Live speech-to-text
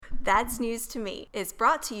That's News to Me is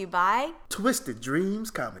brought to you by Twisted Dreams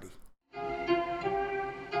Comedy.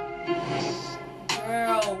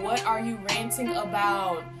 Girl, what are you ranting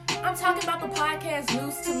about? I'm talking about the podcast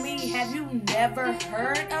News to Me. Have you never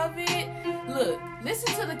heard of it? Look,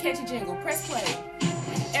 listen to the catchy jingle. Press play.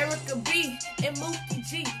 Erica B and Mookie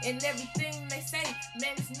G and everything they say.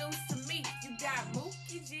 Man, it's news to me. You got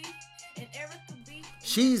Mookie G and Erica B.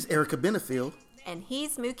 She's Erica Benefield. And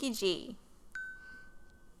he's Mookie G.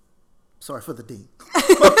 Sorry for the D.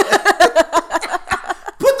 Put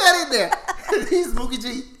that in there. He's Mookie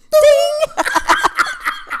G. Ding!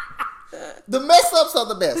 The mess ups are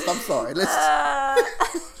the best. I'm sorry.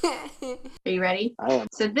 Are you ready? I am.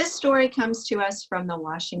 So this story comes to us from the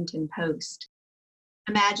Washington Post.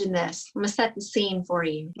 Imagine this. I'm going to set the scene for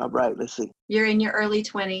you. All right, let's see. You're in your early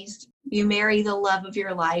 20s. You marry the love of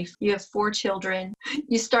your life. You have 4 children.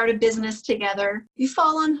 You start a business together. You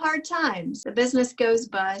fall on hard times. The business goes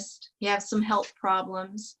bust. You have some health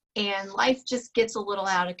problems. And life just gets a little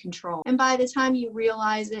out of control. And by the time you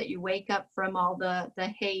realize it, you wake up from all the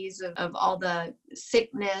haze of all the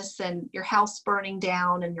sickness and your house burning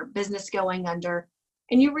down and your business going under.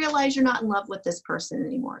 And you realize you're not in love with this person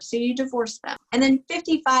anymore. So you divorce them. And then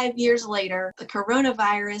 55 years later, the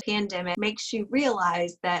coronavirus pandemic makes you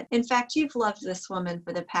realize that, in fact, you've loved this woman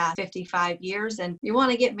for the past 55 years and you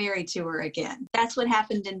want to get married to her again. That's what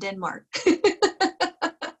happened in Denmark.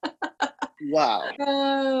 Wow.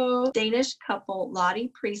 Oh, Danish couple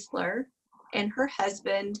Lottie Priestler and her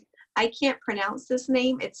husband. I can't pronounce this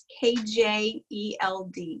name. It's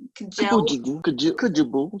K-J-E-L-D. Could you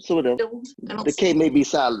boo? So whatever. The K may be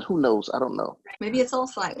silent. Who knows? I don't know. Maybe it's all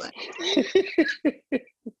silent.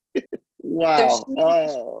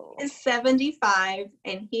 Wow. She is 75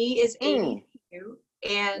 and he is 82.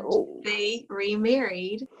 And they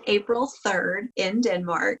remarried April 3rd in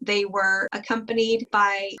Denmark. They were accompanied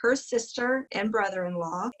by her sister and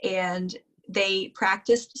brother-in-law, and they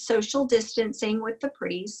practiced social distancing with the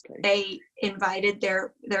priest. Okay. They invited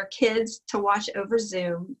their kids to watch over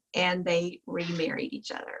Zoom, and they remarried each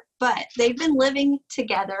other. But they've been living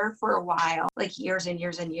together for a while, like years and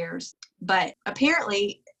years and years. But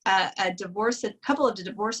apparently, a couple of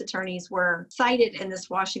divorce attorneys were cited in this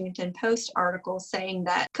Washington Post article saying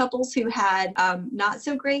that couples who had not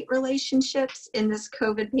so great relationships in this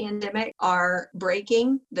COVID pandemic are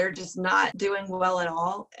breaking. They're just not doing well at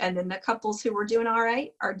all. And then the couples who were doing all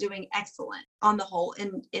right are doing excellent on the whole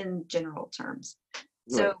in general terms.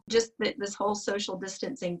 So just this whole social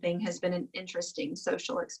distancing thing has been an interesting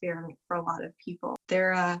social experiment for a lot of people.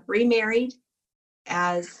 They're remarried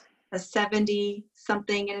as a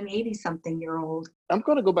 70-something and an 80-something-year-old. I'm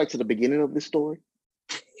going to go back to the beginning of this story.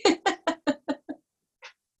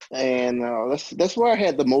 And that's where I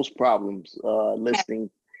had the most problems listening.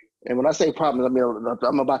 And when I say problems, I mean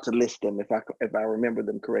I'm about to list them if I remember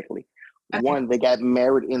them correctly. Okay. One, they got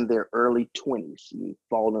married in their early 20s. You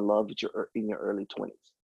fall in love in your early 20s,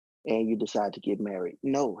 and you decide to get married.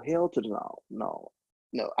 No, hell to the no.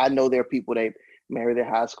 I know there are people that marry their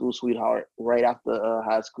high school sweetheart right after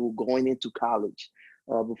high school, going into college,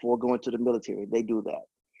 before going to the military. They do that,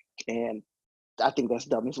 and I think that's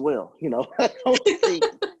dumb as well. I don't think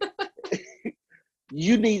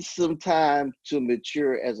you need some time to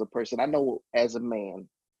mature as a person. I know as a man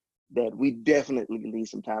that we definitely need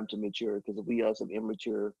some time to mature because we are some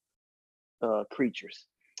immature creatures.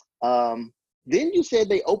 Then you said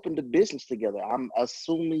they opened a business together. I'm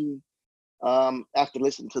assuming, after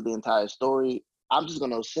listening to the entire story, I'm just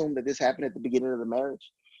going to assume that this happened at the beginning of the marriage.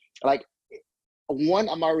 Like, 1,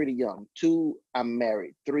 I'm already young. 2, I'm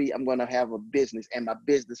married. 3, I'm going to have a business, and my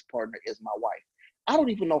business partner is my wife. I don't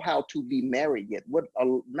even know how to be married yet.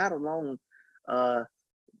 Not alone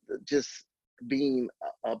just being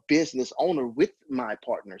a business owner with my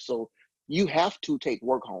partner. So you have to take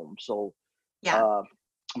work home. So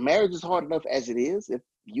marriage is hard enough as it is. If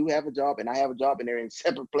you have a job and I have a job and they're in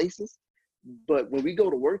separate places, but when we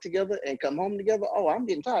go to work together and come home together, I'm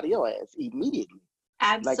getting tired of your ass immediately.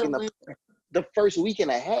 Absolutely. Like in the first week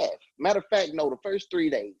and a half. Matter of fact, no, the first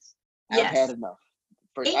 3 days. I've had enough.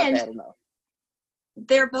 I've had enough.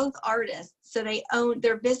 They're both artists, so they own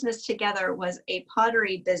their business together was a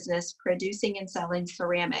pottery business producing and selling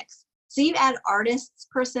ceramics. So you add artists'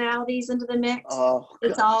 personalities into the mix,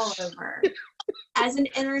 it's all over. As an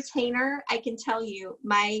entertainer, I can tell you,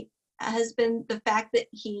 my husband, the fact that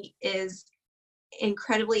he is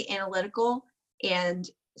incredibly analytical and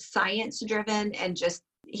science-driven and just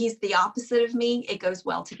he's the opposite of me, it goes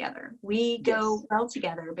well together. We go well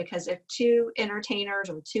together because if 2 entertainers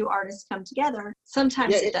or 2 artists come together,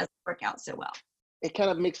 sometimes it doesn't work out so well. It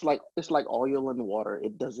kind of mixes it's like oil and water.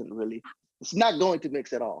 It's not going to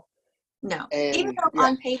mix at all. No. And Even though yeah,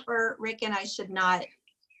 on paper, Rick and I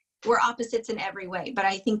we're opposites in every way, but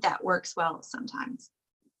I think that works well sometimes.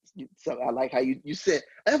 so I like how you said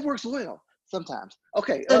that works well sometimes.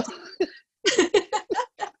 Okay.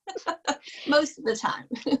 Most of the time.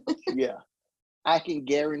 Yeah. I can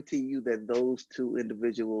guarantee you that those two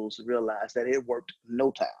individuals realized that it worked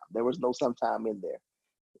no time. There was no sometime in there.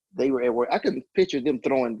 They were at work. I can picture them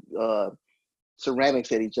throwing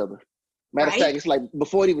ceramics at each other. Matter of Right? fact, it's like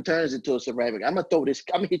before it even turns into a ceramic, I'm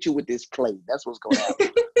gonna hit you with this clay. That's what's gonna happen.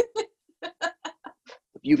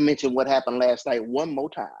 If you mention what happened last night one more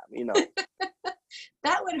time,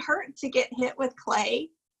 That would hurt to get hit with clay.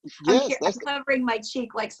 Yes, I'm covering my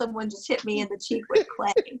cheek like someone just hit me in the cheek with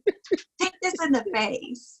clay. Take this in the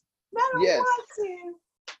face. I don't yes. want to.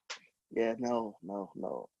 Yeah, no.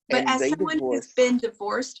 But And as they someone who's divorced. been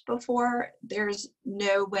divorced before, there's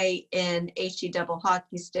no way in HE double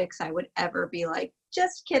hockey sticks I would ever be like,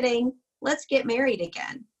 just kidding, let's get married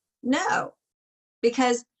again. No,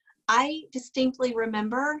 because I distinctly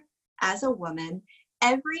remember as a woman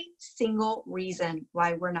every single reason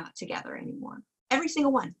why we're not together anymore. Every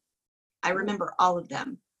single one. I remember all of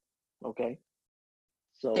them. Okay.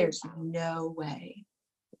 So There's no way.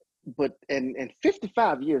 but and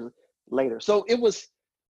 55 years later. So it was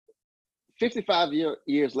 55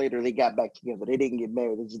 years later they got back together. They didn't get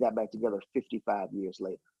married. They just got back together 55 years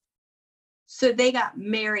later. So they got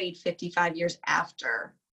married 55 years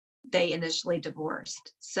after they initially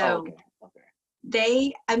divorced. So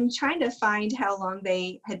Okay. I'm trying to find how long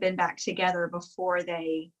they had been back together before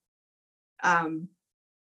they As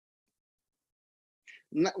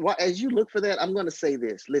you look for that, I'm going to say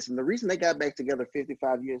this. Listen, the reason they got back together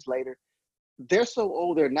 55 years later, they're so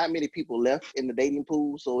old, there are not many people left in the dating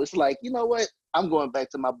pool. So it's like, you know what? I'm going back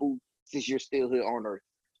to my boo since you're still here on Earth.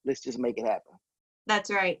 Let's just make it happen. That's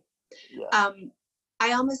right. Yeah.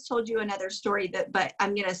 I almost told you another story but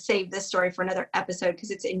I'm going to save this story for another episode because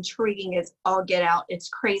it's intriguing. It's all get out. It's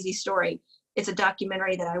a crazy story. It's a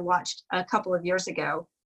documentary that I watched a couple of years ago.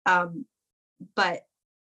 But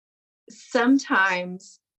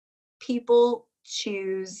sometimes people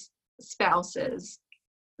choose spouses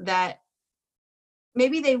that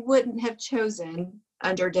maybe they wouldn't have chosen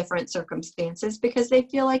under different circumstances because they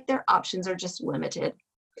feel like their options are just limited.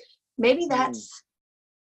 Maybe that's,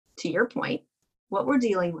 to your point, what we're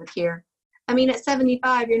dealing with here. I mean, at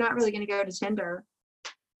 75, you're not really going to go to Tinder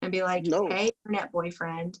and be like, No. hey, internet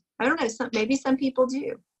boyfriend. I don't know. Maybe some people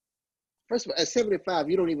do. First of all, at 75,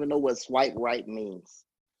 you don't even know what swipe right means.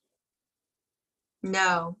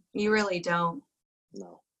 No, you really don't.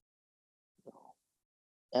 No.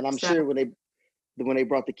 And I'm sure when they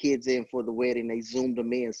brought the kids in for the wedding, they zoomed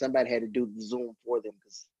them in. Somebody had to do the Zoom for them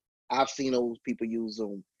because I've seen those people use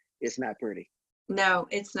Zoom. It's not pretty. No,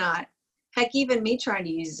 it's not. Heck, even me trying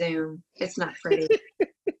to use Zoom, it's not pretty.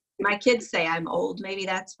 My kids say I'm old. Maybe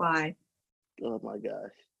that's why. Oh my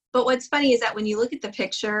gosh. But what's funny is that when you look at the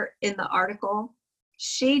picture in the article,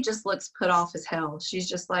 she just looks put off as hell. She's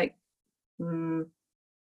just like, And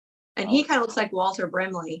he kind of looks like Walter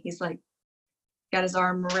Brimley. He's like, got his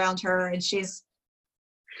arm around her, and she's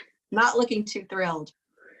not looking too thrilled.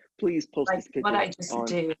 Please post this picture what I just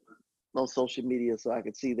do on social media so I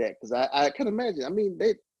can see that, because I can imagine. I mean,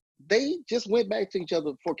 they just went back to each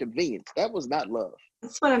other for convenience. That was not love.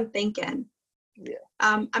 That's what I'm thinking. Yeah.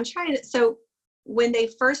 I'm trying to. So when they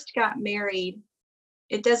first got married,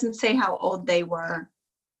 it doesn't say how old they were,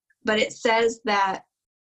 but it says that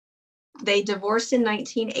they divorced in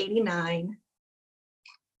 1989.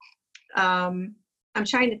 I'm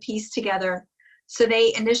trying to piece together. So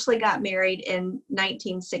they initially got married in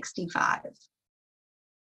 1965.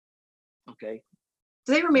 Okay.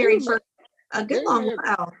 So they were married for a good long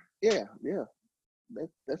while. Yeah.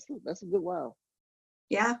 That's a good while.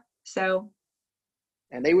 Yeah. So.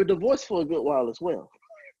 And they were divorced for a good while as well.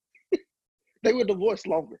 They were divorced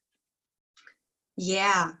longer.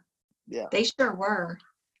 Yeah. Yeah. They sure were.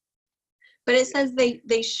 But it says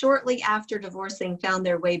they shortly after divorcing found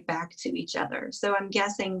their way back to each other. So I'm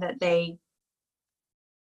guessing that they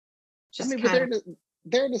just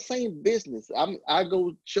they're in the same business. I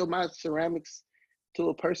go show my ceramics to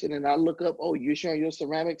a person and I look up, oh, you're showing your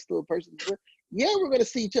ceramics to a person? Yeah, we're going to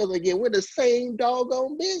see each other again. We're the same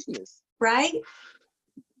doggone business. Right?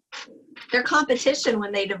 Their competition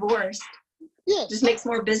when they divorced. Yeah. Just makes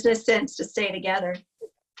more business sense to stay together.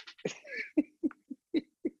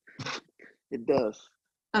 It does.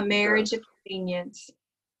 A marriage of convenience.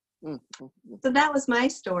 Mm-hmm. So that was my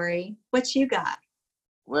story. What you got?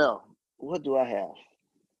 Well, what do I have?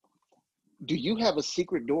 Do you have a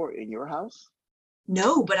secret door in your house?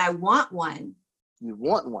 No, but I want one. You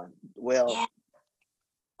want one? Well, yeah.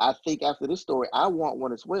 I think after this story, I want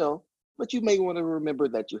one as well, but you may want to remember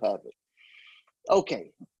that you have it.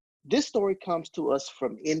 Okay, this story comes to us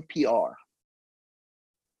from NPR.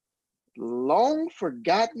 Long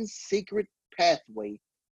forgotten secret pathway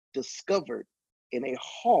discovered in a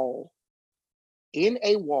hall in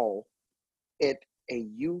a wall at a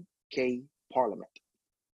UK parliament.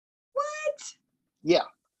 What? Yeah.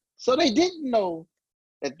 So they didn't know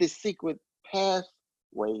that this secret pathway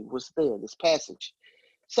was there, this passage.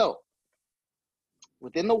 So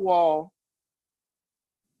within the wall,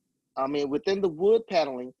 within the wood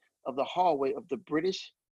paneling of the hallway of the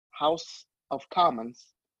British House of Commons,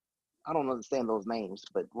 I don't understand those names,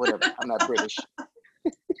 but whatever, I'm not British.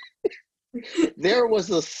 There was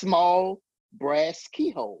a small brass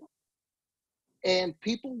keyhole. And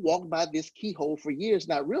people walked by this keyhole for years,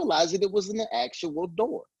 not realizing it was an actual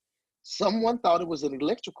door. Someone thought it was an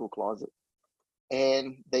electrical closet,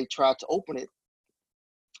 and they tried to open it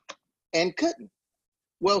and couldn't.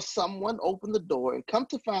 Well, someone opened the door, and come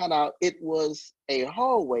to find out, it was a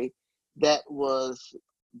hallway that was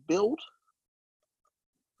built.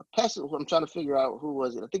 A passage. I'm trying to figure out who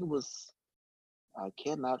was it. I think it was. I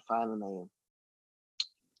cannot find the name.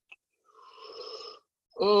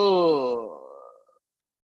 Oh.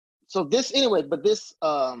 So this anyway, but this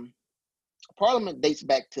parliament dates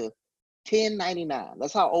back to 1099.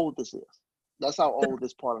 That's how old this is. That's how old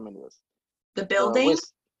this parliament is. The building?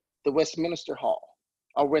 The Westminster Hall,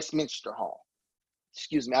 or Westminster Hall.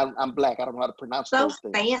 Excuse me, I'm black. I don't know how to pronounce So those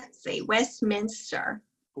things. fancy. Westminster.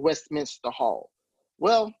 Westminster Hall.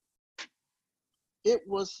 Well, it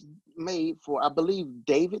was made for, I believe,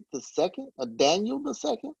 David II, or Daniel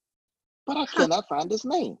II, but I cannot find his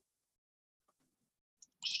name.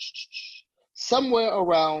 Somewhere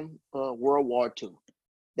around World War II,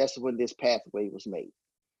 that's when this pathway was made.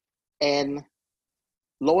 And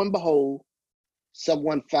lo and behold,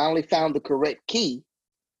 someone finally found the correct key,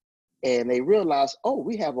 and they realized, oh,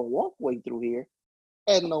 we have a walkway through here,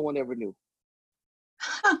 and no one ever knew.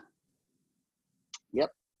 Huh.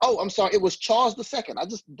 Yep. Oh, I'm sorry. It was Charles II.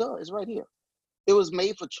 It's right here. It was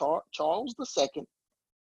made for Charles II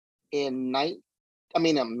in 19.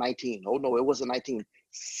 Oh no, it wasn't 19.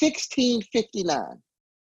 1659.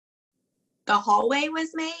 The hallway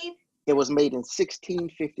was made? It was made in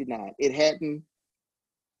 1659. It hadn't,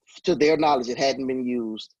 to their knowledge, it hadn't been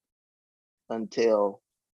used until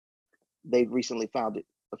they recently found it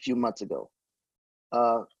a few months ago.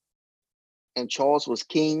 And Charles was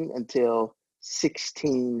king until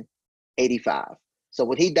 1685. So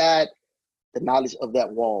when he died, the knowledge of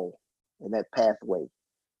that wall and that pathway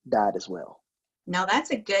died as well. Now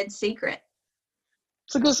that's a good secret.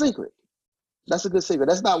 It's a good secret. That's a good secret.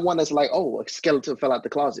 That's not one that's like, oh, a skeleton fell out the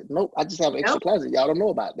closet. Nope, I just have an extra closet y'all don't know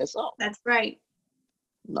about. That's all. That's right.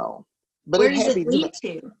 No. But where does it lead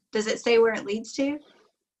to? Does it say where it leads to?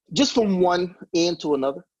 Just from one end to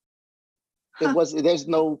another. Huh. There's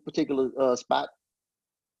no particular spot.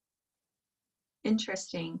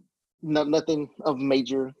 Interesting. Nothing of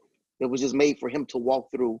major. It was just made for him to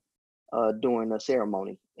walk through during a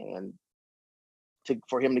ceremony, and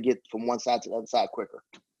for him to get from one side to the other side quicker.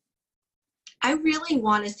 I really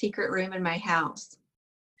want a secret room in my house.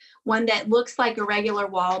 One that looks like a regular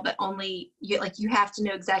wall, but only you have to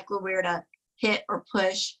know exactly where to hit or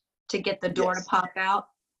push to get the door to pop out,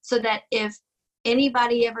 so that if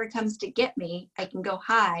anybody ever comes to get me, I can go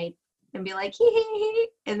hide and be like, hee,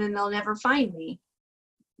 and then they'll never find me.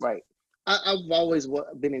 Right. I've always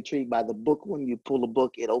been intrigued by the book. When you pull a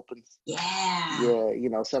book, it opens.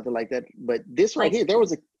 Yeah, something like that. But this right here, there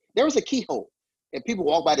was a keyhole, and people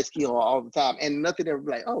walk by this keyhole all the time, and nothing ever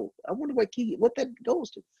like, oh, I wonder what that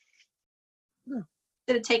goes to.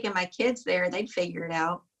 Should have taken my kids there; they'd figure it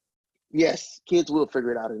out. Yes, kids will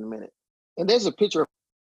figure it out in a minute. And there's a picture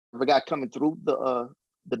of a guy coming through the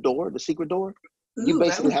door, the secret door. Ooh, you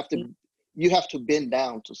basically have to bend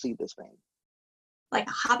down to see this thing, like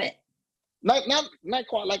a hobbit. Not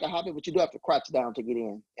quite like a hobbit, but you do have to crouch down to get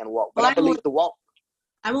in and walk. But I believe the walk.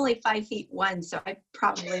 I'm only 5'1", so I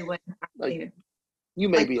probably wouldn't have to. You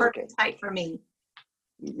may be okay. Perfect height for me.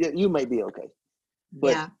 You may be okay.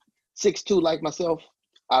 But 6'2" like myself,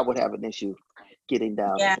 I would have an issue getting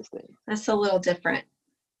down in this thing. That's a little different.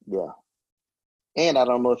 Yeah. And I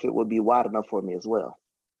don't know if it would be wide enough for me as well.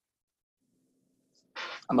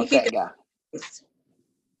 I'm a fat guy.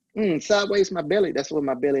 Sideways my belly. That's where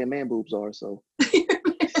my belly and man boobs are. So it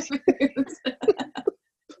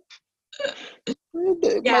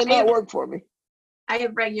might not work for me. I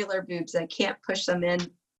have regular boobs. I can't push them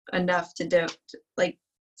in enough to do like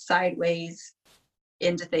sideways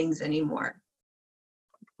into things anymore.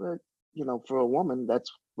 But for a woman,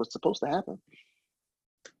 that's what's supposed to happen.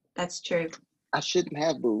 That's true. I shouldn't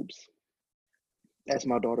have boobs, as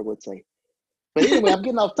my daughter would say. But anyway, I'm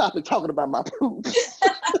getting off topic talking about my boobs.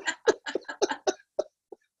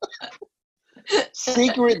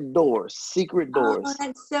 Secret doors. Oh,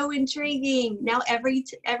 that's so intriguing. Now, every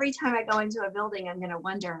time I go into a building, I'm going to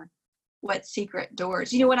wonder what secret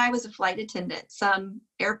doors. When I was a flight attendant, some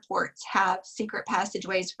airports have secret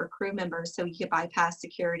passageways for crew members, so you could bypass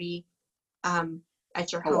security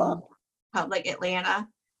at your home, like Atlanta.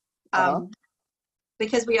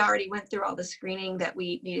 Because we already went through all the screening that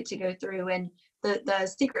we needed to go through, and the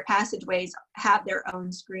secret passageways have their own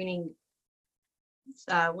screening.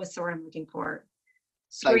 What's the word I'm looking for?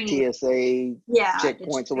 Screening. Like TSA,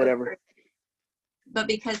 checkpoints or whatever. But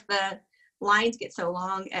because the lines get so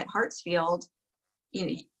long at Hartsfield,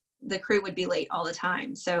 the crew would be late all the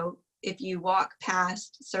time. So if you walk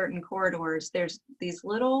past certain corridors, there's these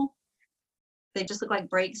little, they just look like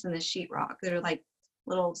breaks in the sheetrock. They're like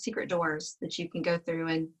little secret doors that you can go through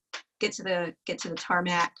and get to the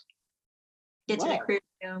tarmac, get to the crew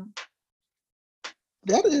room.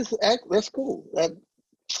 That's cool.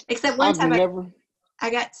 Except one time I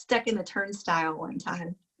got stuck in the turnstile one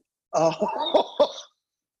time. Oh,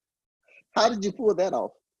 how did you pull that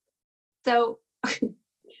off? So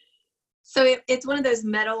it's one of those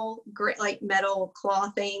metal claw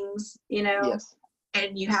things, Yes.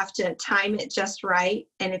 And you have to time it just right.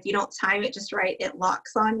 And if you don't time it just right, it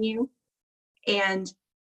locks on you. And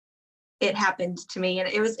it happened to me. And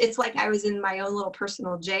it's like I was in my own little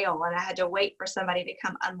personal jail, and I had to wait for somebody to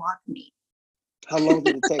come unlock me. How long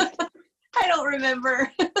did it take? I don't remember.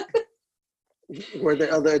 Were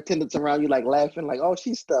there other attendants around you like laughing like, oh,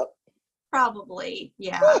 she's stuck? Probably,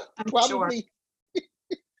 yeah. I'm sure.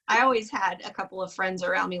 I always had a couple of friends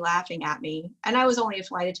around me laughing at me. And I was only a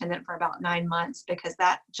flight attendant for about 9 months because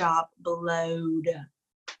that job blowed.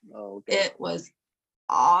 Oh, okay. It was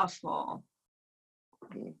awful.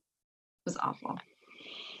 It was awful.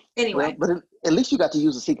 Anyway. Well, but at least you got to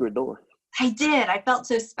use a secret door. I did. I felt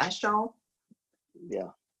so special. Yeah.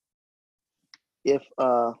 If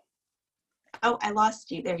Oh, I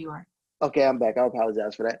lost you. There you are. Okay, I'm back. I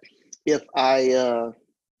apologize for that. If I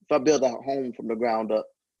build a home from the ground up,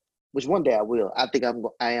 which one day I will, I think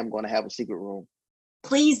I am going to have a secret room.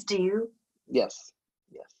 Please do. Yes.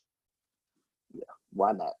 Yeah.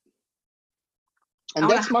 Why not? And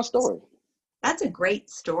that's my story. That's a great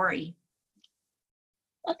story.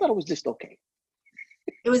 I thought it was just okay.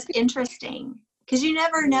 It was interesting because you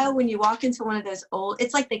never know when you walk into one of those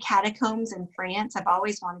it's like the catacombs in France. I've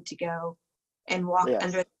always wanted to go and walk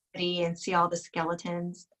under the city and see all the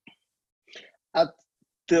skeletons.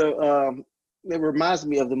 It reminds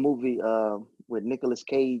me of the movie with Nicolas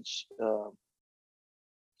Cage.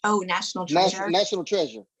 National Treasure. National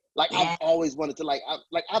Treasure. Like I've always wanted to I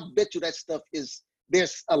bet you that stuff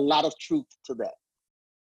there's a lot of truth to that.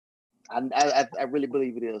 I really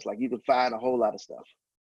believe it is. Like you can find a whole lot of stuff.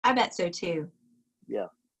 I bet so too. Yeah.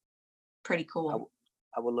 Pretty cool.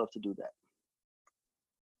 I would love to do that.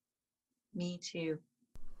 Me too.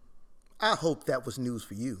 I hope that was news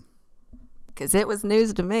for you. Because it was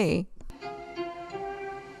news to me.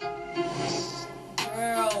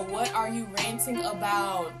 Girl, what are you ranting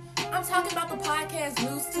about? I'm talking about the podcast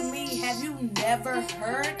News to Me. Have you never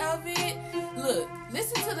heard of it? Look,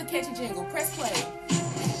 listen to the catchy jingle. Press play.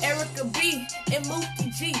 Erica B and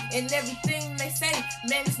Mookie G and everything they say,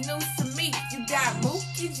 man, it's news to me. You got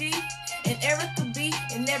Mookie G and Erica B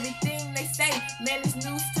and everything they say, man, it's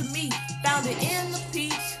news to me. Found it in the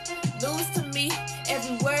peach. News to me.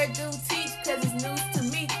 Every word do teach, cause it's news to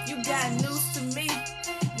me. You got news to me.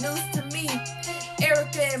 News to me.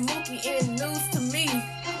 Erica and Mookie in news to me.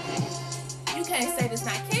 You can't say this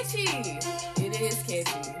not catchy. It is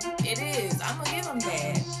catchy. It is. I'm gonna give them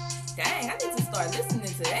that. Dang, I need to start listening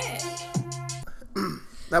to that.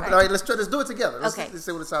 Now, all right, let's do it together. Let's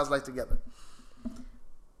see what it sounds like together.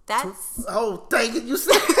 That's... Oh, dang it, you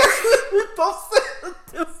said we both said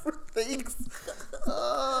different things.